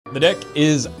The deck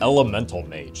is Elemental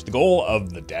Mage. The goal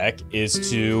of the deck is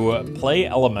to play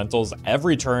elementals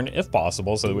every turn if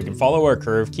possible so that we can follow our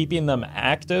curve, keeping them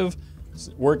active,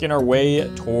 working our way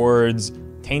towards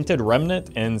Tainted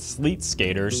Remnant and Sleet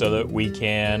Skater so that we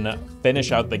can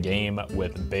finish out the game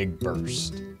with Big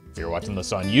Burst. If you're watching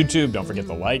this on YouTube, don't forget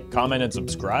to like, comment, and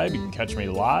subscribe. You can catch me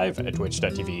live at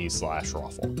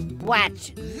twitch.tv/Roffle.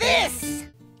 Watch this!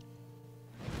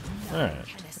 Alright,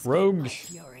 Rogue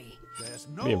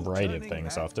be a variety of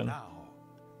things often.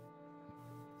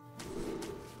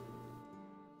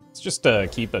 Let's just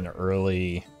keep an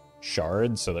early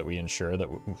shard so that we ensure that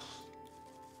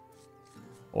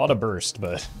a lot of burst,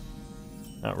 but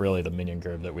not really the minion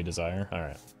curve that we desire.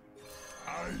 Alright.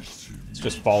 Let's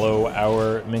just follow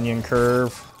our minion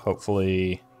curve.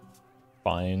 Hopefully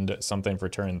find something for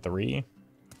turn 3.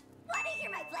 Want to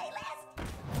hear my playlist?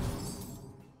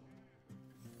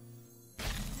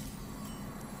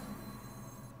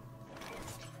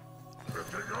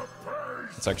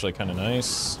 It's actually kind of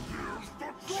nice.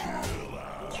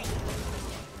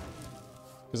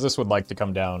 Because this would like to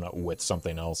come down with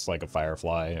something else, like a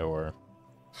Firefly or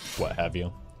what have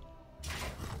you.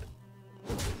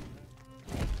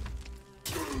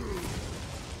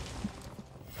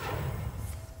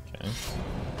 Okay.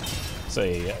 It's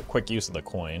a quick use of the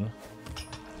coin.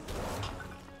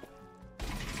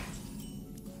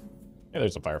 Yeah,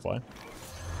 there's a Firefly.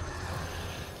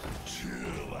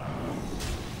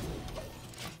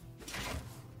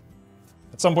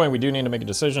 At some point, we do need to make a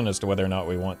decision as to whether or not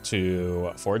we want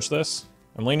to forge this.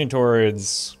 I'm leaning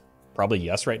towards probably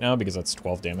yes right now because that's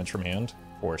 12 damage from hand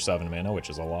for 7 mana, which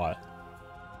is a lot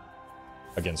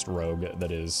against Rogue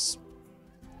that is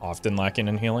often lacking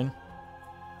in healing.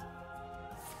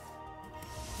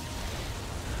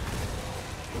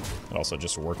 It also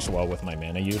just works well with my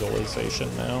mana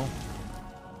utilization now.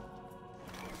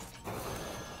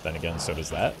 Then again, so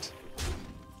does that.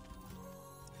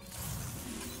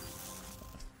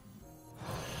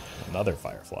 Another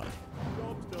Firefly.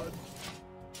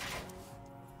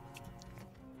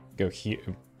 Go here,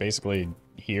 basically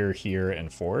here, here,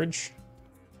 and forge.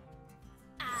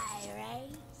 I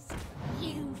raise,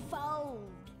 you fold.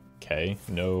 Okay,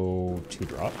 no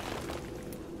 2-drop.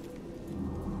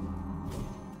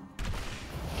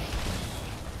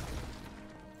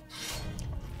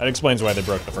 That explains why they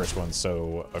broke the first one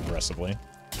so aggressively.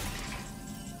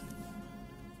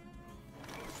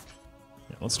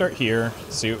 Let's start here,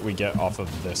 see what we get off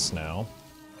of this now.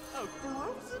 A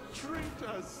frozen treat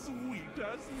as sweet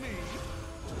as me.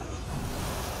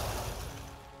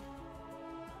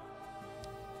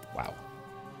 Wow.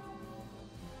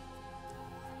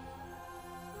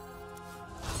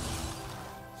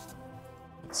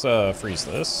 Let's freeze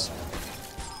this.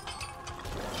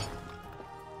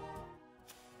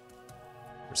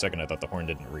 For a second I thought the horn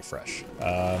didn't refresh.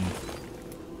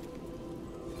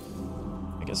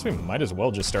 I guess we might as well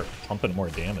just start pumping more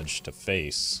damage to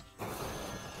face.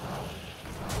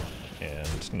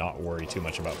 And not worry too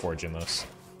much about forging this.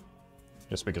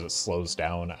 Just because it slows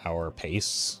down our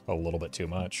pace a little bit too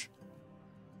much.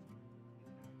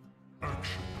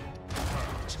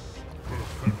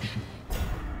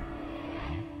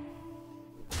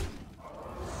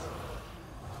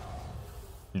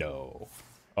 No.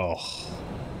 Oh.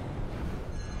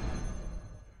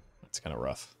 That's kind of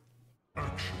rough.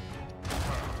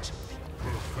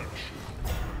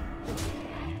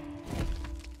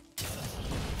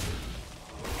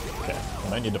 Okay, I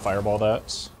might need to fireball that.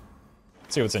 Let's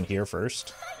see what's in here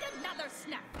first. Another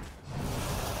snap.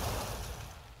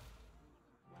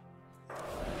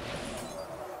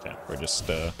 Okay, we're just,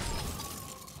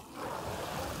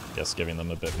 guess giving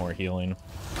them a bit more healing.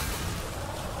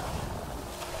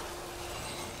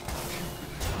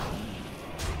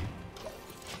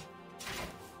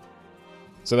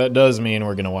 So that does mean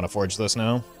we're going to want to forge this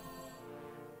now.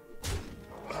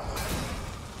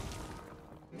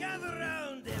 Gather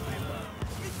round, everyone.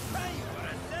 It's time for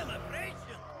a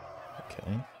celebration.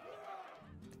 Okay.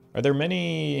 Are there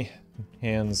many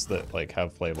hands that like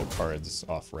have playable cards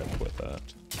off rip with that?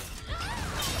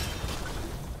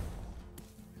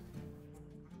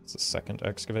 It's the second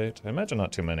excavate. I imagine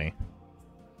not too many.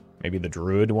 Maybe the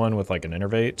druid one with like an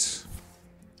innervate.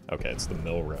 Okay, it's the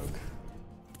mill rogue.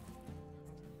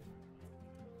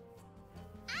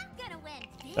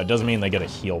 That doesn't mean they get a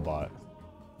heal bot.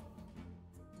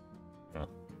 Huh.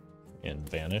 And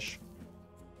vanish.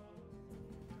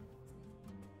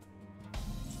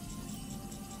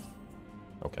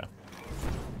 Okay.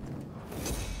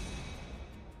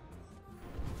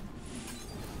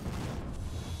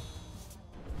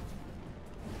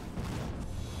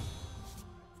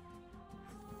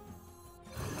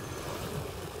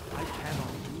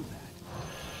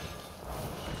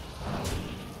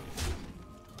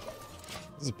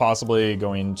 This is possibly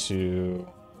going to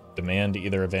demand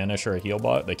either a Vanish or a Heal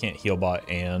Bot. They can't Heal Bot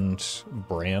and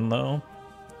Bran, though.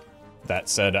 That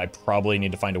said, I probably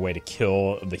need to find a way to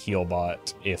kill the Heal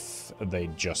Bot if they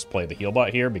just play the Heal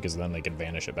Bot here, because then they can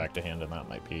Vanish it back to hand, and that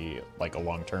might be, like, a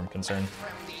long-term concern.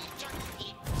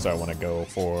 So I want to go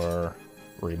for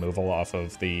removal off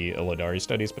of the Illidari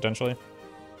studies, potentially.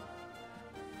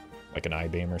 Like an Eye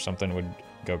Beam or something would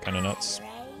go kind of nuts.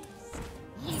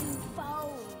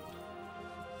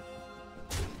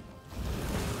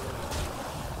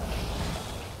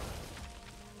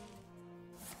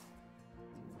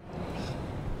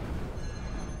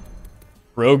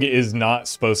 Rogue is not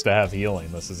supposed to have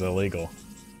healing. This is illegal.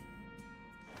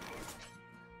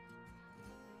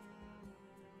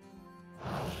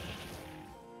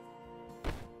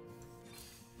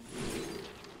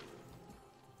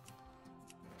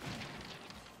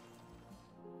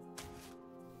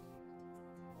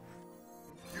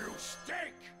 You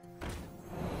stink!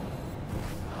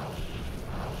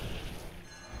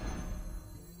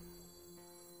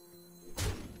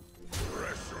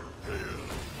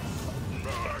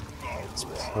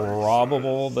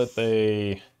 Probable that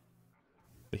the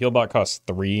Healbot costs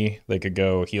 3. They could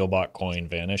go Healbot, Coin,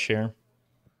 Vanish here.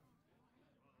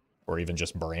 Or even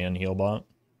just Bran Healbot.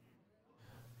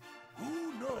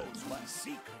 Who knows what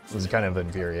secrets? This is kind of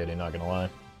infuriating, not gonna lie.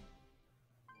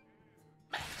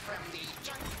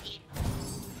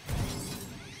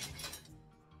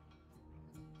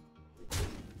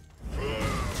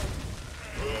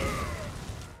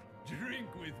 Drink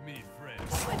with me, friend.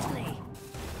 Quickly.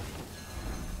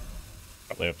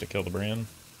 Probably have to kill the Bran.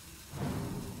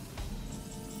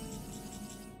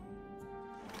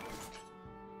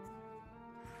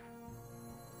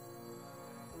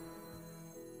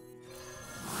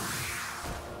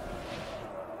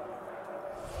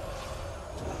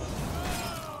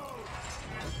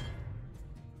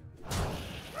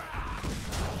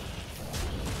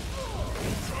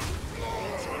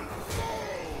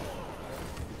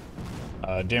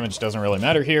 Damage doesn't really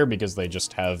matter here because they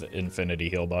just have infinity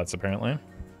heal bots, apparently.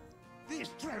 This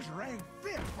treasure ain't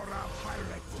fit for our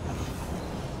pirates.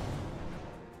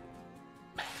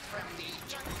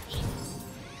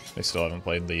 They still haven't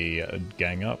played the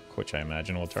Gang Up, which I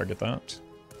imagine will target that.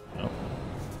 No.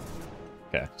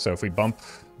 Okay, so if we bump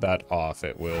that off,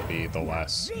 it will be the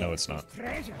last... No, it's not.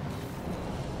 Treasure.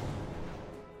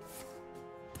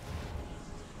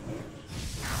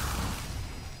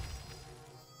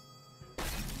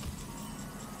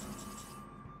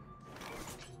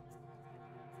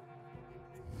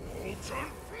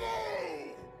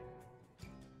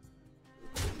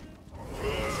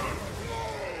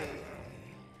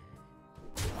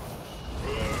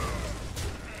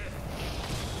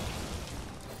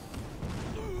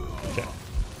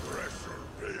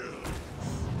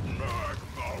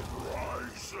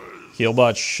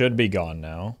 Healbot should be gone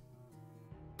now.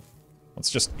 Let's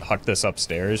just huck this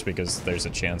upstairs because there's a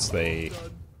chance they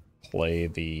play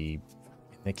the...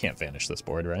 They can't vanish this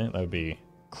board, right? That would be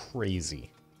crazy.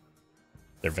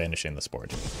 They're vanishing this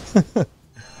board.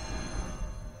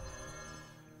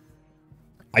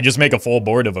 I just make a full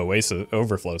board of Oasis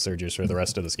Overflow Surgers for the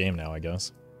rest of this game now, I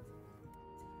guess.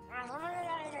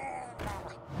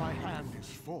 My hand is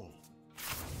full.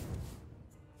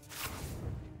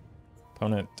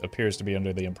 Opponent appears to be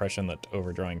under the impression that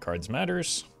overdrawing cards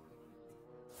matters.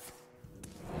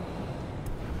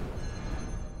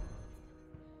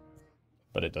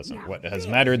 But it doesn't. What has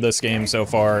mattered this game so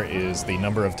far is the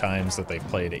number of times that they've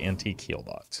played Antique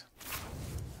Healbot.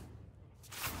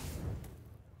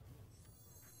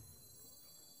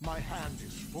 My hand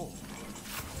is full.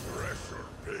 Pressure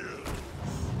builds.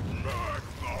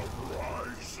 Magma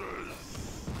rises.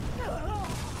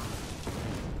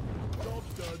 Job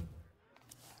done.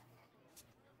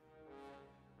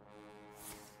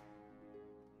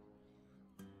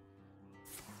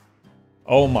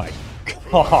 Oh my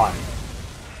god.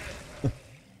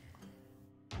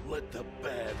 Let the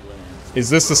Badlands. Is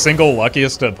this the single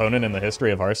luckiest opponent in the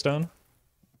history of Hearthstone?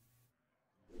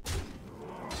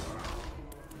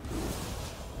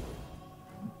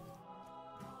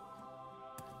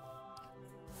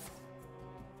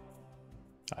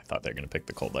 I thought they were going to pick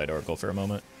the Cold Light Oracle for a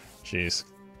moment. Jeez.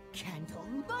 Candle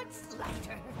much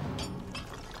lighter.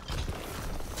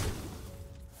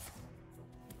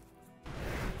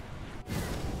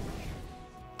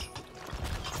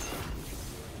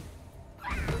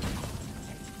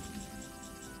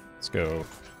 Let's go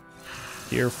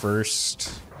here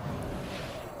first,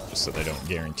 just so they don't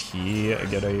guarantee I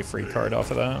get a free card off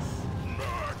of that.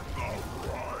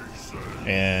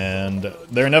 And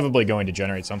they're inevitably going to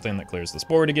generate something that clears this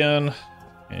board again.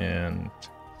 And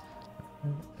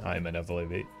I'm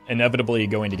inevitably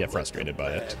going to get frustrated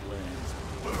by it.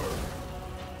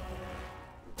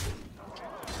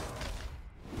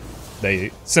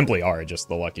 They simply are just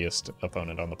the luckiest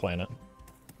opponent on the planet.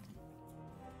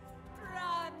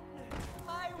 Run!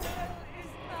 My will is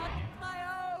not my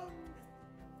own!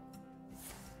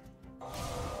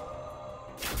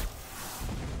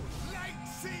 Light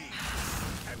sea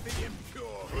and the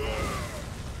impure.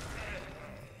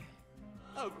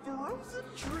 A frozen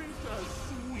treat as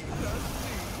sweet as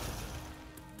me.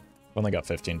 Only got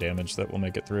 15 damage that will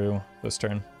make it through this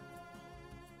turn.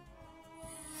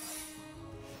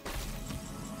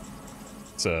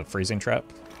 It's a freezing trap.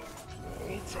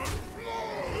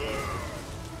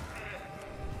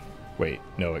 Wait,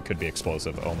 no, it could be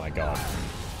explosive. Oh my god.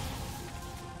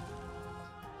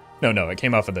 No, it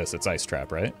came off of this. It's ice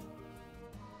trap, right?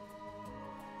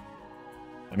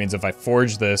 That means if I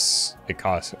forge this,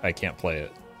 I can't play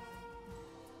it.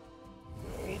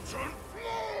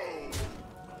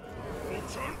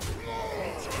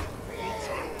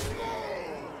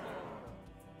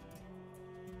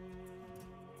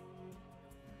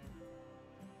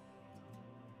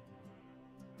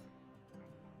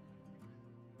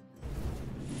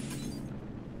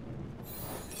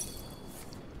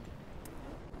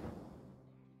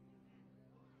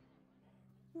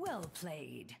 Well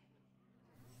played.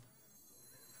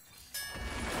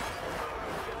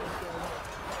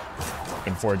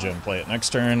 Can forge it and play it next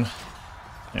turn,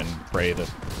 and pray that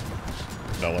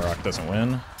Velorok doesn't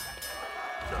win.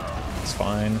 It's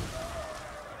fine.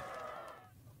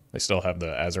 They still have the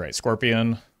Azurite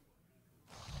Scorpion,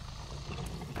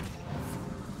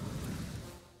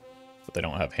 but they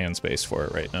don't have hand space for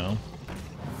it right now.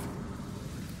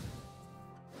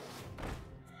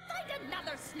 Find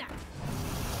another snap.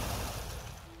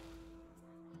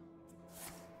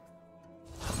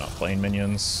 I'm not playing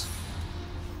minions.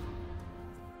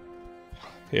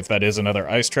 If that is another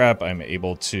ice trap, I'm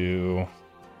able to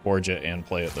forge it and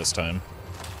play it this time.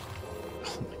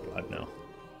 Oh my god, no.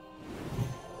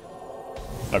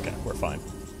 Okay, we're fine.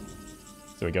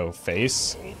 So we go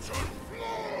face.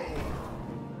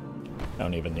 I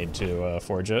don't even need to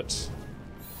forge it.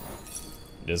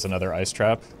 It is another ice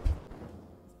trap.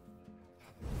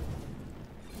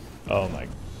 Oh my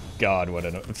god, what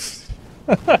an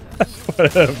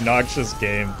what an obnoxious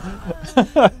game.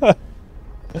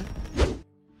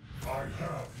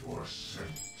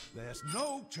 There's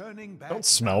no turning back. Don't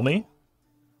smell me.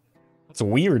 That's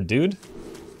weird, dude.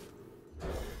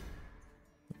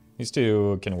 These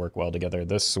two can work well together.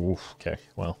 This, oof, okay,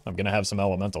 well, I'm gonna have some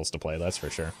elementals to play, that's for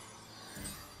sure.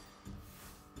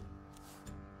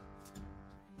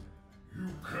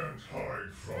 You can't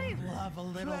hide from They me. love a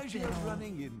little Pleasure fiddle.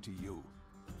 running into you.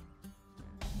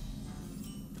 I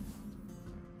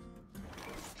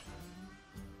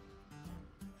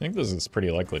think this is pretty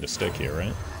likely to stick here,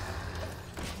 right?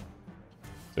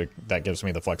 So that gives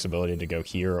me the flexibility to go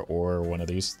here or one of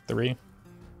these three.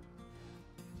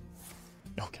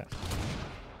 Okay.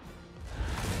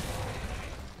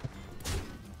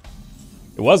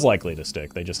 It was likely to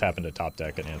stick, they just happened to top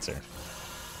deck an answer.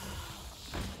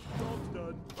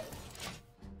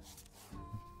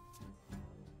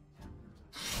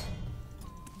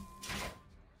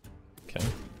 Okay.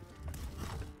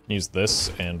 Use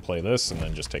this and play this, and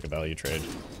then just take a value trade.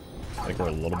 I think we're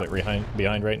a little bit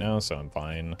behind right now, so I'm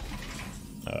fine.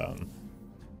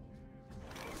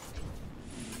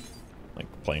 Like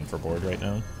playing for board right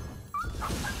now.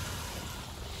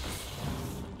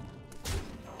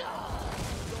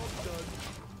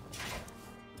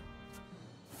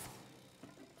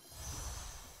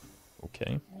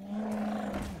 Okay.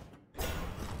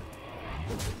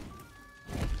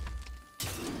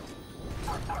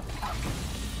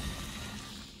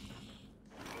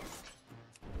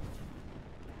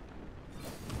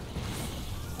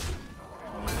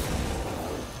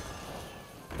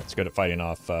 That's good at fighting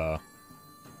off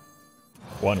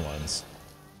 1/1s.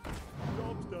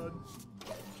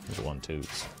 There's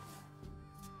 1/2s.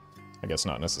 I guess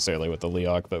not necessarily with the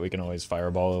Leok, but we can always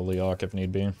fireball a Leok if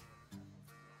need be.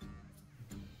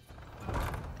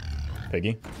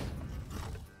 Piggy.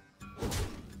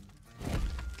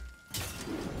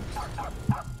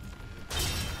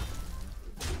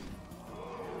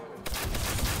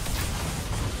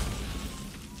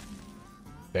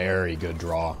 Very good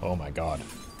draw. Oh my god.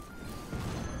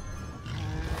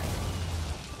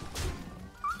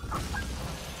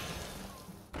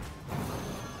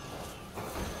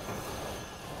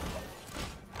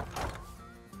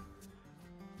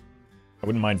 I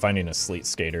wouldn't mind finding a Sleet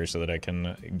Skater so that I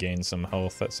can gain some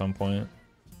health at some point.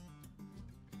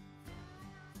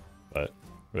 But it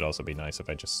would also be nice if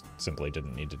I just simply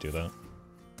didn't need to do that.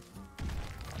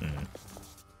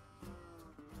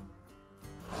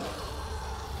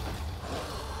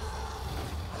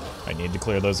 I need to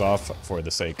clear those off for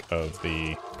the sake of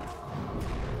the...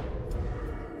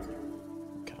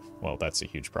 Okay, well, that's a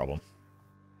huge problem.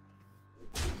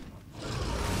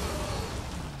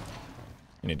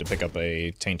 I need to pick up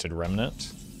a Tainted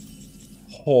Remnant.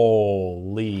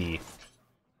 Holy...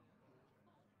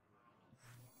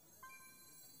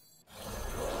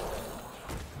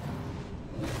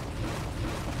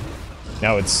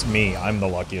 Now it's me. I'm the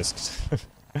luckiest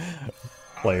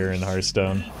player in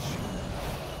Hearthstone.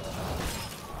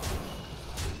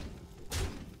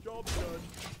 Job done.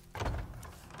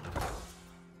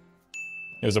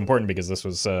 It was important because this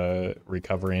was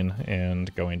recovering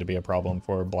and going to be a problem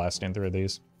for blasting through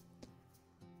these.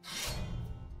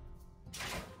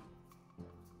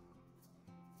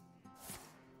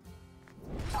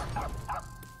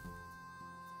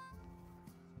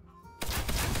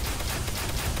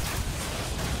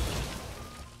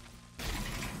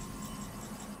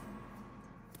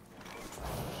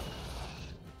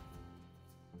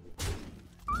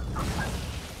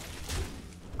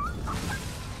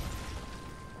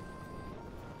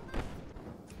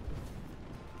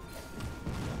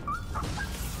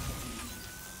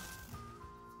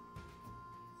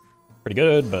 Pretty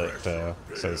good, but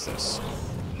says this.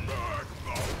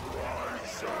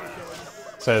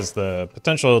 Says the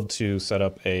potential to set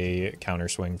up a counter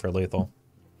swing for lethal,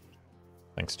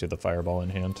 thanks to the fireball in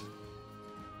hand.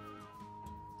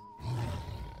 I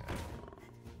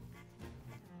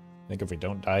think if we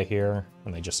don't die here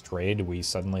and they just trade, we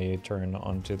suddenly turn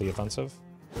onto the offensive.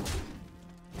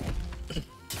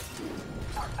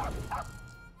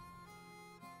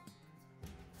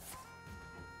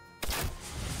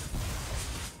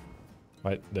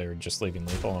 What? They're just leaving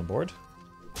lethal on board?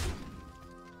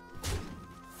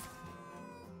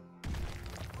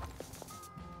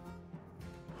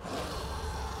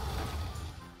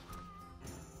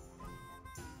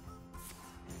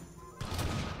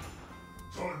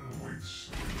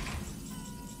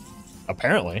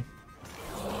 Apparently.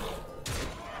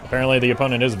 Apparently the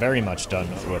opponent is very much done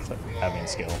with having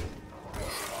skill.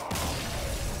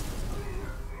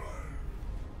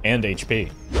 And HP.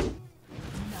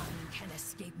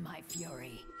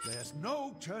 There's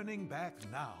no turning back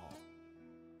now.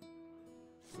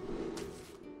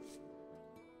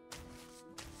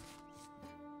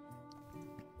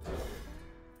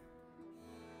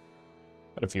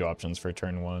 Got a few options for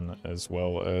turn 1 as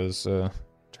well as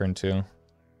turn 2.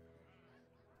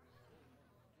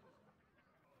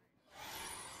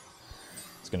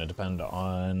 It's going to depend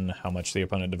on how much the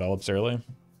opponent develops early.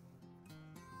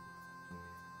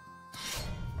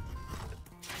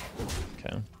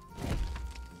 Okay.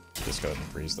 Just go ahead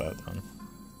and freeze that then.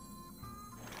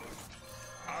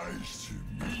 Nice to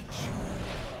meet you.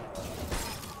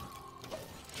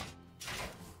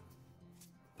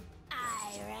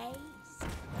 I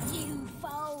raise, you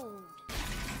fold.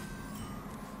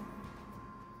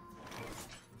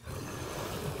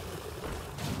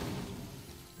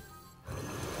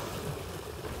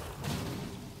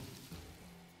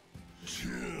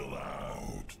 Chill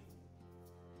out.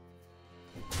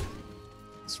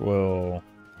 This will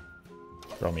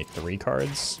draw me 3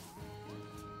 cards.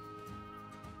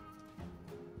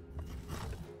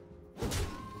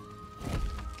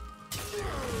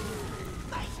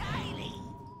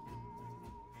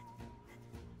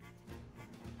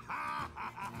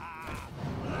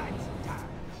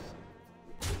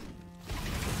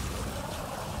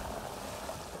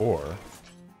 Or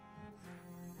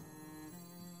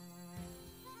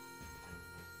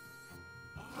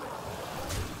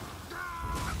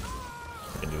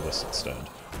I can do this instead.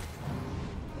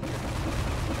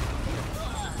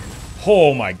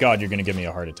 Oh my god, you're gonna give me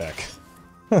a heart attack.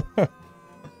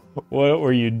 What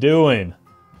were you doing?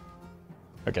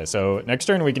 Okay, so next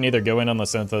turn we can either go in on the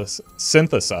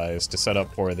synthesize to set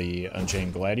up for the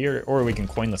Unchained Gladiator, or we can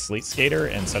coin the Sleet Skater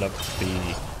and set up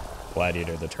the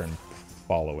Gladiator the turn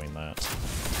following that.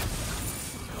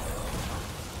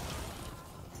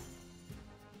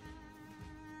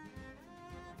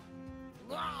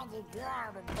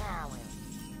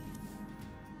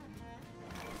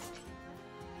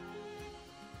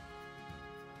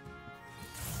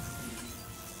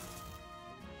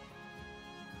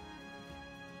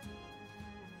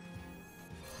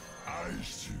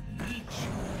 Nice to meet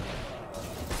you.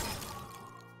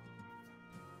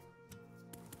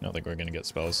 I don't think we're gonna get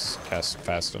spells cast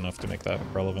fast enough to make that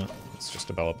relevant. Let's just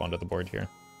develop onto the board here.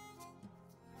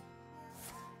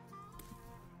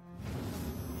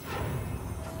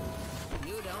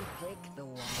 You don't pick the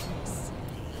ones.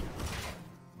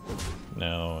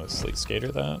 Now Sleet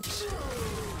Skater that.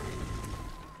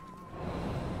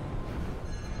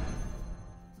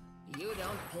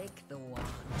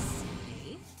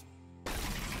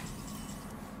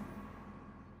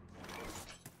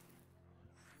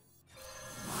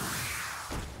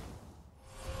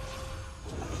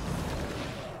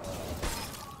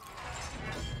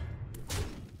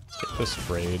 this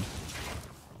raid.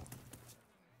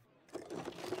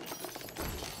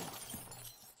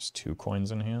 There's 2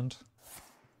 coins in hand.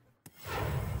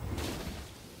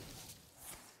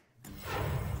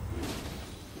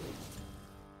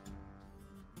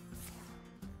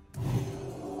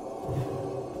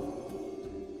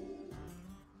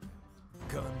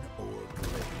 Gun or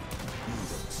blade. You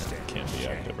don't stand Can't be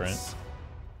active, right?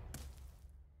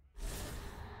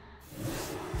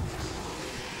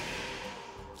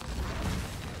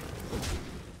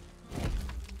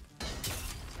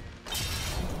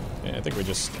 Yeah, I think we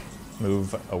just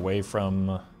move away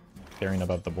from caring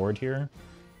about the board here.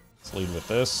 Let's lead with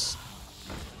this.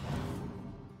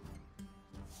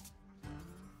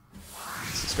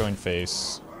 This is going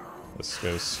face. This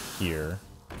goes here.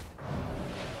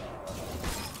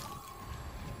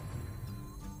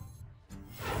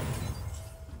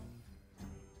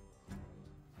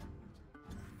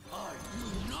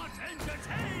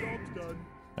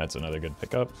 That's another good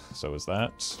pickup. So is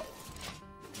that.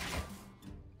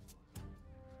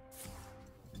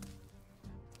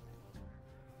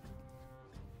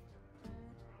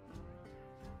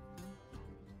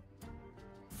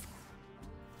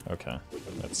 Okay,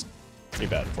 that's pretty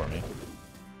bad for me.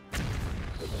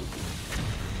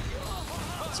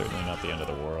 Certainly not the end of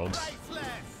the world.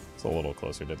 It's a little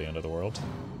closer to the end of the world.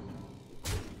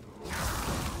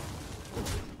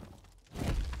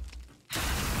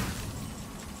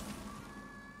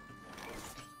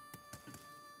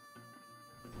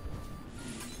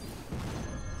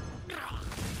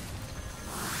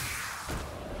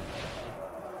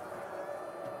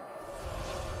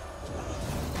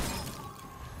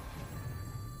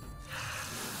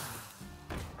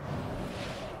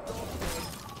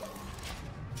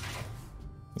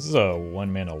 This is a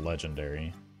 1-mana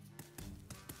legendary.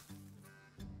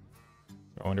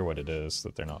 I wonder what it is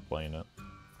that they're not playing it.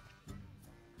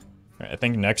 Alright, I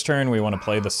think next turn we want to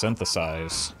play the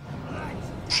Synthesize.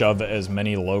 Shove as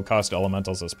many low-cost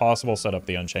elementals as possible, set up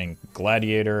the Unchained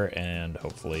Gladiator, and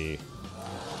hopefully...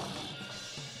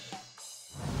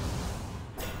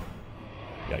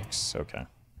 Yikes, okay.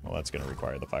 Well, that's going to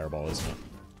require the Fireball, isn't it?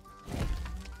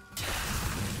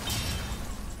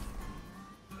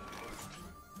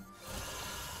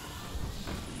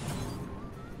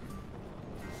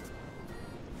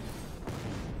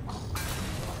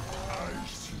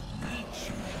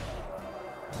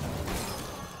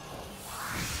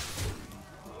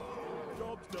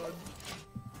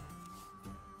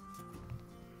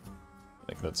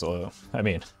 That's I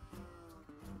mean,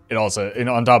 it also,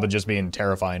 on top of just being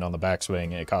terrifying on the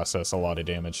backswing, it costs us a lot of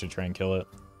damage to try and kill it.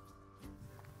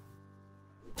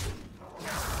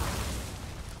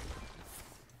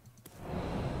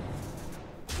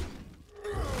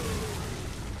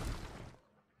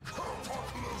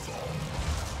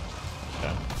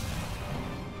 Okay.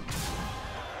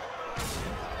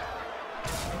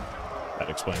 That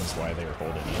explains why they were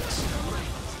holding it.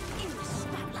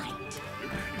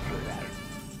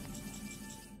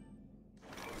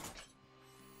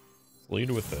 Lead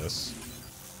with this.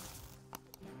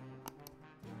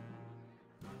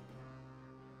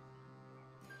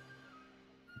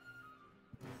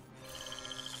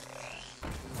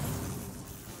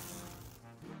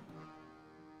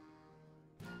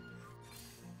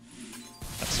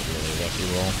 That's a really lucky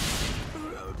roll.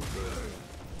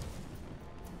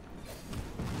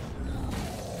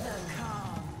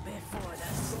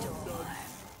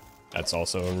 That's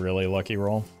also a really lucky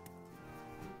roll.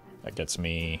 That gets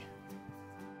me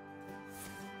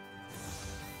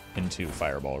into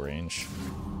Fireball range.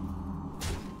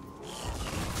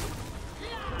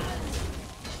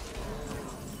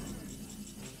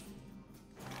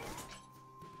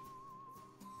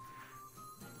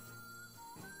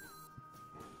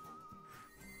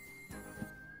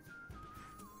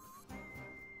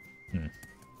 I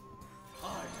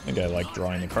think I like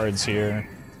drawing the cards here.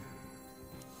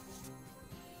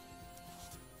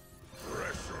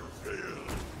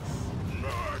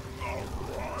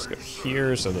 Let's go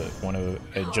here so that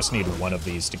I just need one of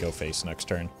these to go face next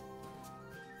turn.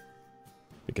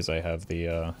 Because I have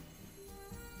the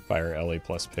Fire Ellie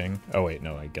plus ping. Oh wait,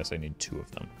 no, I guess I need 2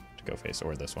 of them to go face,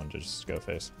 or this one to just go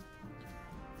face.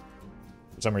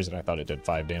 For some reason I thought it did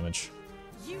 5 damage.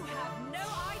 You have no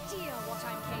idea what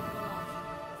I'm capable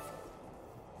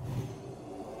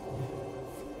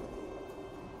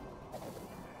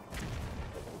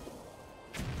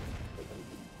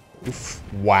of. Oof.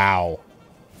 Wow.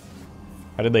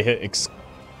 How did they hit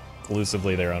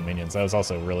exclusively their own minions? That was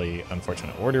also a really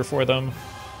unfortunate order for them.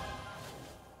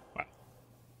 Wow.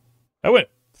 That went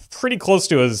pretty close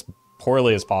to as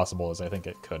poorly as possible as I think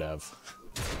it could have.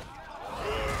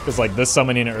 Because like this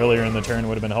summoning earlier in the turn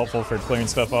would have been helpful for clearing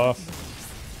stuff off.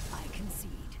 I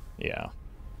concede. Yeah.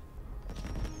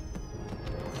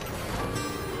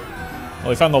 Well,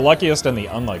 we found the luckiest and the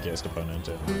unluckiest opponent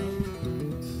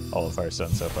in all of Hearthstone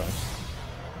so far.